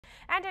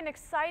And an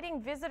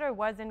exciting visitor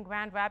was in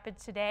Grand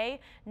Rapids today,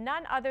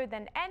 none other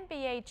than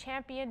NBA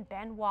champion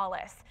Ben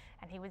Wallace.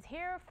 And he was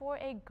here for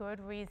a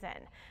good reason.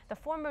 The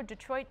former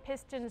Detroit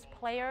Pistons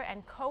player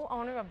and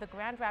co-owner of the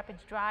Grand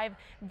Rapids Drive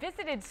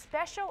visited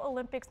Special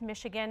Olympics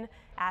Michigan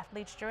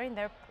athletes during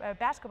their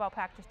basketball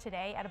practice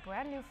today at a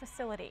brand new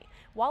facility.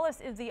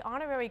 Wallace is the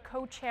honorary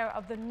co-chair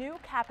of the new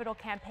capital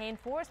campaign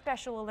for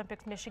Special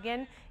Olympics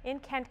Michigan in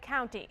Kent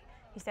County.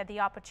 He said the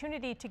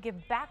opportunity to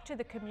give back to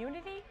the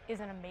community is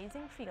an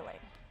amazing feeling.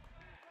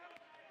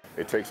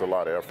 It takes a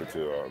lot of effort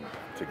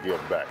to give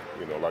back.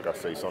 You know, like I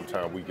say,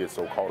 sometimes we get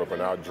so caught up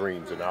in our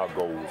dreams and our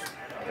goals,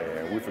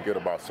 and we forget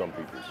about some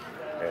people's.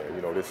 And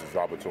you know, this is an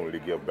opportunity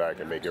to give back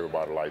and make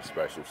everybody's life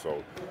special.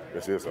 So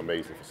this is an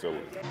amazing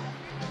facility.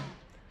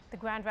 The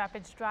Grand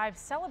Rapids Drive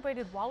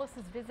celebrated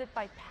Wallace's visit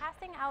by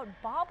passing out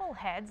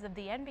bobbleheads of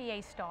the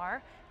NBA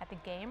star at the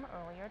game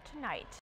earlier tonight.